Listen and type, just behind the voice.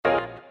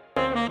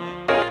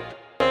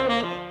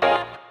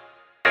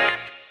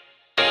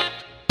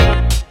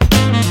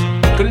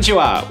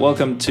Konnichiwa!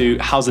 Welcome to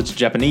How's It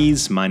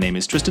Japanese? My name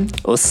is Tristan.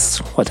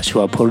 私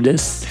はポールで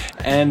す。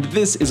 And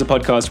this is a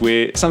podcast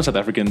where some South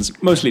Africans,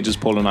 mostly just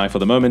Paul and I for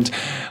the moment,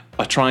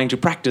 are trying to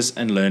practice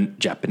and learn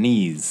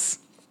Japanese.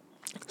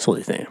 そう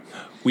ですね。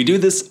 We do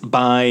this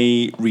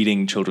by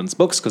reading children's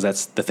books because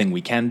that's the thing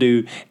we can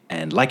do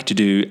and like to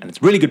do, and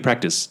it's really good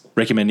practice,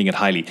 recommending it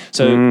highly.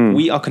 So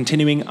we are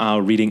continuing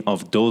our reading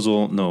of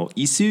Douzo no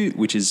Isu,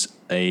 which is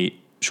a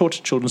short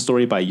children's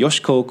story by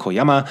Yoshiko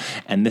Koyama,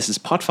 and this is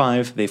part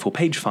 5, therefore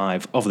page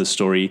 5 of the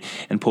story.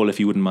 And Paul, if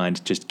you wouldn't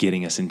mind just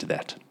getting us into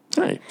that.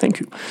 Hi,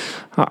 thank you.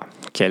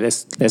 Okay,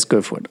 let's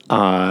go for it.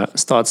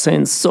 Start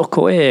saying そ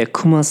こへ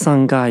クマさ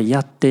んが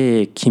やっ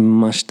てき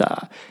まし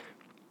た。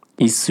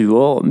椅子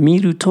を見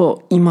る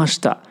と言いまし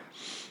た。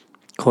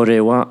こ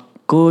れは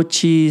ご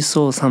ち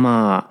そうさ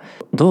ま。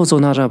どうぞ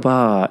なら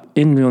ば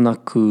遠慮な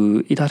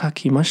くいただ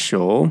きまし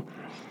ょう。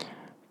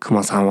ク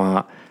マさん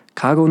は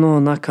カゴの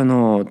中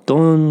のど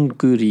ん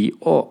ぐり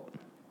を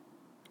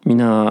みん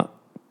な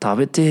食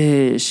べ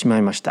てしま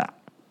いました。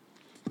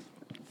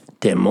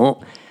で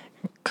も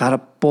空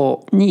っ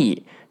ぽ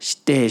にし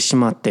てし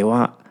まって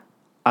は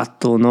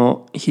後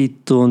の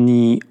人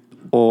に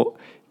を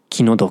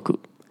気の毒。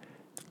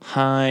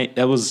Hi,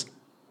 that was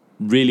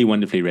really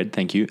wonderfully read,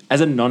 thank you.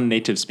 As a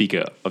non-native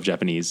speaker of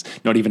Japanese,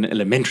 not even an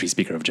elementary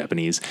speaker of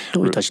Japanese,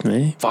 どういたし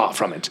ね。 far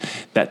from it,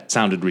 that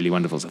sounded really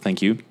wonderful, so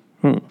thank you.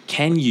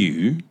 Can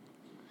you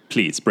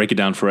please break it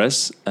down for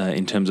us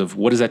in terms of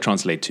what does that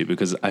translate to?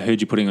 Because I heard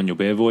you putting on your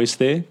bear voice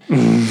there.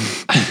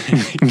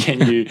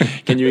 Can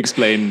you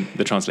explain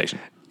the translation?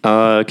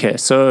 Okay,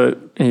 so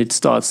it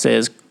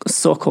says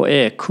そこ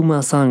へク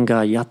マさん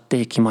がやっ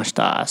てきまし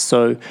た。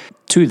So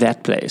to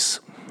that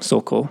place,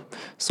 そこ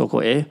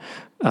へ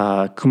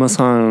クマ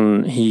さ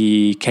ん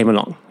he came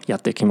along や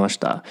ってきまし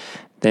た。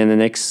Then the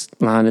next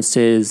line it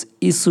says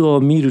椅子を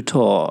見る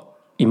と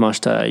いまし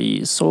た。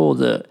He saw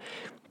the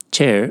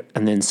chair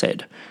and then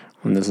said,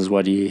 and this is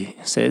what he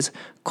says,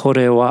 こ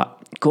れは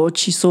ご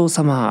ちそう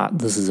さま。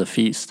This is a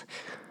feast.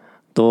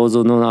 どう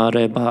ぞのあ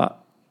れば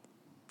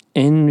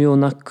遠慮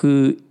な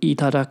くい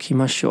ただき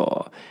まし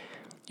ょ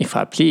う。If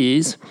I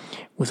please,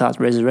 without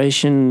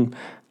reservation,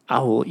 I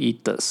will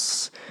eat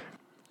this.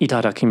 いた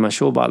だきま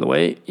しょう, by the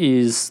way,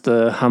 is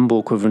the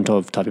humble equivalent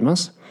of 食べま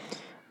す。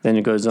Then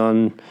it goes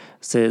on,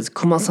 says,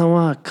 クマさん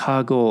は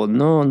カゴ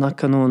の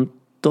中の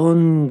ど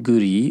んぐ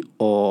り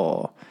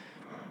を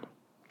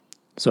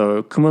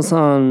So, クマ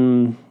さ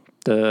ん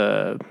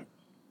the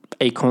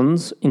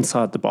acorns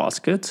inside the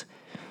basket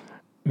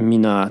み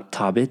んな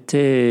食べ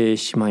て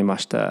しまいま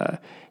し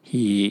た。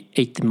He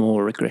ate them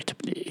all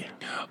regrettably.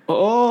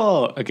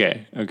 Oh,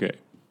 okay.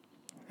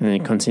 And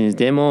it continues,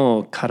 で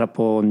も空っ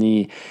ぽ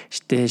にし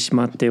てし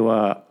まって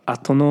は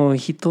後の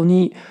人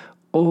に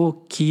お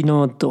気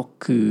の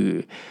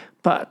毒。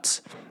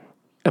But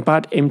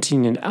about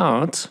emptying it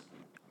out,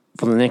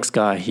 for the next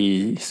guy,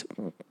 he's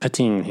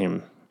pitying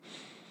him.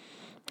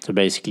 So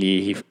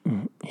basically,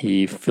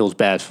 he feels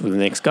bad for the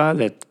next guy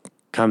that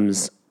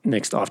comes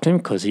next after him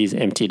because he's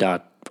emptied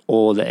out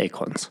all the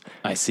acorns.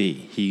 I see.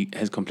 He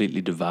has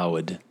completely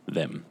devoured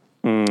them.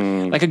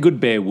 Like a good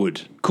bear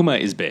would. Kuma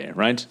is bear,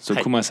 right? So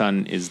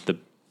Kuma-san is the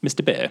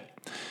Mr. Bear.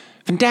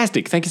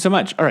 Fantastic. Thank you so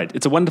much. All right.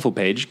 It's a wonderful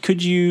page.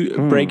 Could you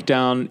break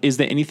down, is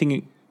there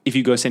anything, if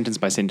you go sentence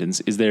by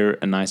sentence, is there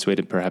a nice way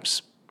to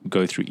perhaps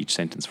go through each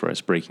sentence for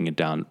us, breaking it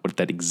down, what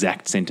that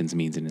exact sentence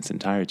means in its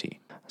entirety?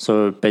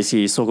 So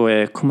basically, そこ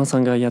へクマさ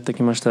んがやって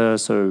きました。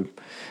So,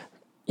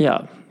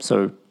 yeah.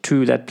 So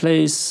to that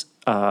place,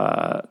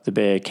 the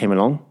bear came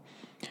along.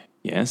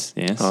 Yes.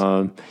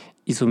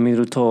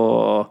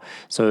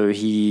 So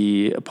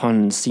he,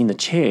 upon seeing the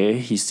chair,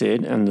 he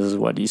said, and this is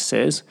what he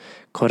says,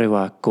 これ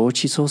はご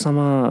ちそうさ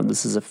ま.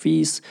 This is a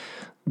feast.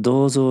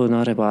 どうぞ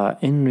なれば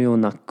遠慮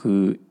な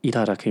くい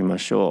ただきま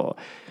しょ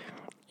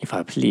う. If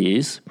I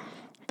please,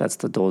 that's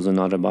the どうぞ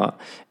なれば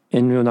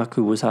遠慮な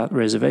く without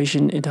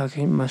reservation いただき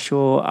まし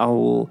ょう. I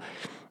will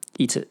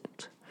eat it.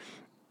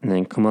 And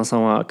then クマさ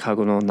んはカ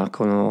ゴの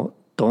中の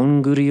ど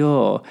んぐり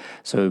を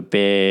So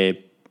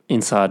bear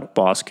inside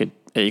basket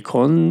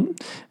acorn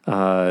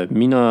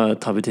みんな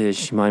食べて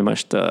しまいま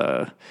し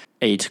た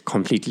ate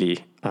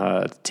completely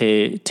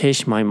て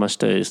しまいまし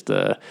た is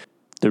the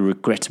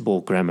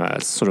regrettable grammar.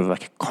 It's sort of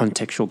like a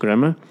contextual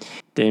grammar.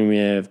 Then we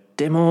have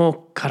で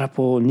も空っ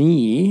ぽ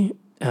に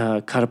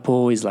空っ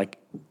ぽ is like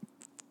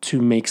to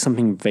make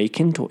something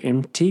vacant or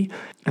empty,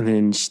 and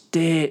then し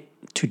て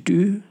to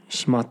do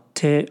しまっ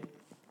て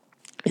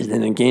is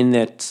then again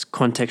that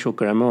contextual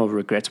grammar of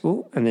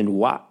regrettable, and then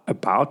what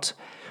about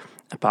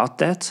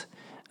that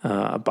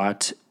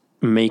about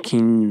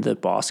making the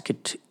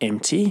basket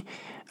empty.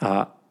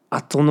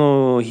 後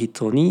の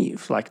人に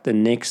like the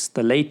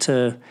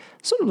later,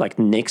 sort of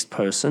like next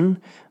person.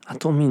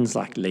 後 means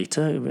like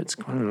later, but it's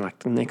kind of like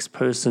the next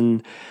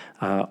person.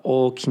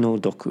 お気の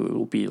毒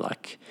will be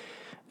like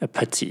a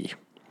pity.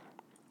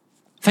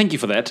 Thank you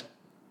for that.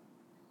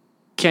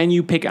 Can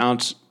you pick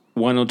out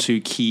one or two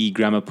key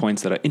grammar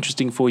points that are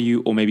interesting for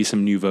you, or maybe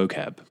some new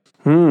vocab?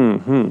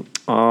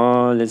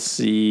 Let's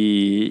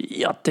see.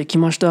 やってき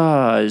まし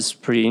た is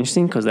pretty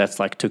interesting because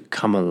that's like to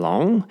come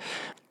along.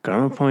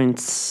 Grammar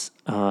points.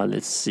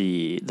 Let's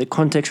see. The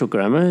contextual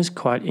grammar is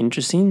quite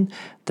interesting.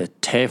 The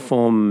te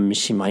form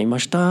しまいま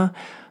した.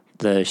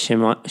 The し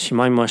ま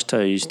いまし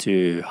た is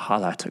to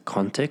highlight a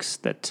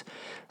context that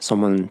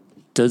someone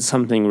did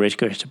something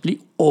retrospectively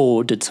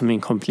or did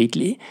something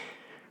completely.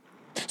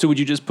 So would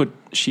you just put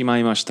しま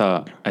いまし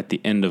た at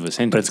the end of a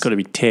sentence? But it's got to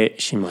be て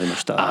しまいま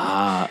した.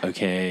 Ah,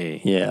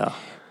 okay. Yeah.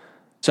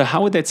 So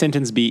how would that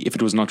sentence be if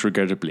it was not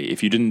regrettably?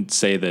 If you didn't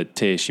say the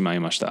てしまい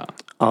ました?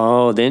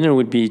 Oh, then it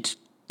would be...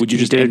 Would you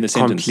just end the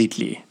sentence?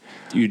 Completely.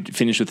 You'd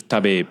finish with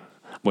食べ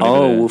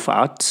whatever.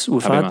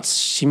 without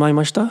しまい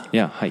ました?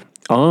 Yeah, はい.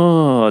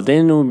 Oh,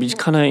 then it would be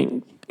kind of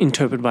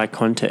interpreted by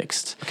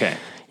context. Okay.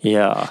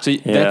 Yeah. So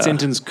that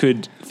sentence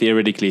could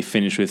theoretically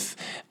finish with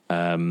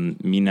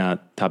みんな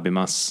食べ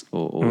ます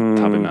or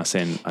食べま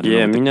せん. I don't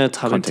know what the みんな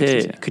食べ context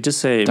is て here. could just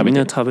say みん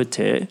な食べ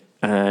て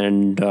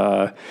and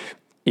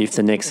if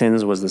the next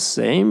sentence was the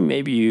same,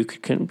 maybe you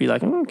could be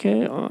like,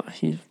 okay,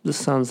 this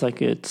sounds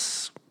like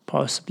it's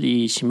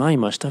possibly しまい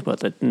ました,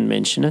 but I didn't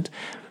mention it.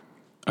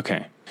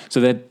 Okay.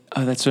 So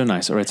that's so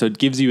nice. All right. So it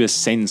gives you a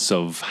sense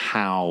of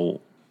how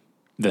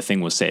the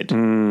thing was said. All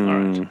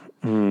right.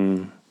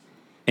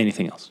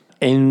 Anything else?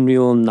 遠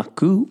慮な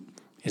く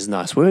is a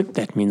nice word.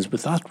 That means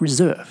without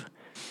reserve.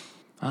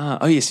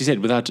 Oh yes, you said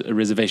without a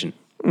reservation.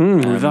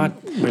 Without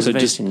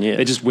reservation, so yes.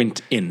 They just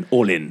went in,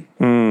 all in.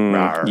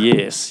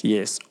 Yes,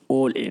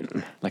 all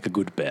in. Like a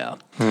good bear.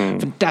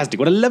 Fantastic.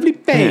 What a lovely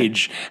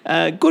page.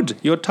 Good.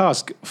 Your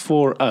task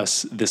for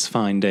us this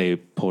fine day,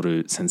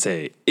 Poru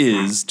Sensei,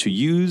 is to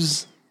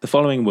use the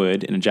following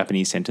word in a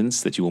Japanese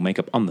sentence that you will make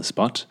up on the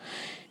spot.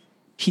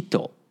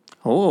 Hito.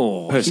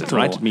 Oh, Person, hito.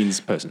 right? It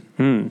means person.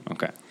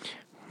 Okay.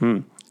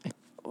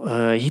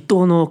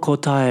 人の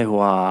答え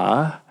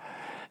は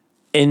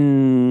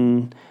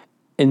遠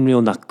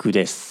慮なく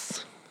で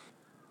す。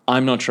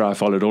 I'm not sure I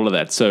followed all of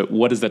that. So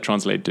what does that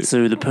translate to?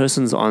 So the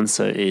person's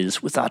answer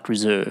is without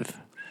reserve.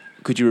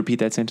 Could you repeat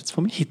that sentence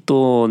for me?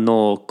 人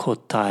の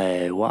答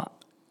えは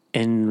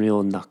遠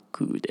慮な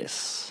くで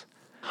す。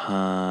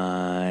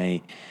は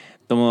い。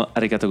どうもあ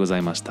りがとうござ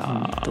いまし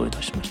た。どうい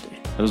たしまし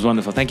て。That was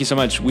wonderful. Thank you so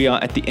much. We are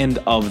at the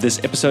end of this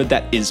episode.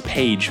 That is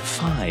page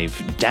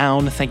 5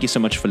 down. Thank you so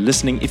much for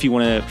listening. If you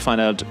want to find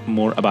out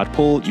more about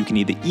Paul, you can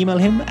either email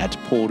him at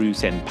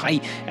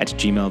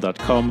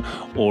porusenpai@gmail.com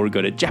or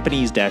go to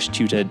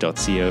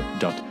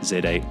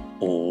japanese-tutor.co.za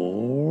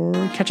or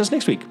catch us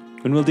next week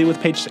when we'll deal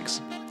with page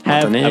 6.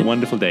 Have a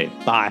wonderful day.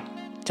 Bye.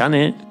 じゃあ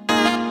ね。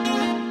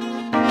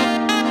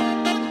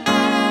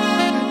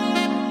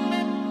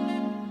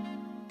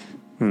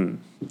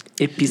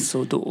エピ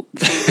ソード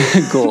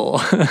5。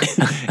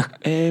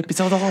エピ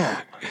ソード5。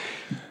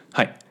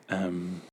はい。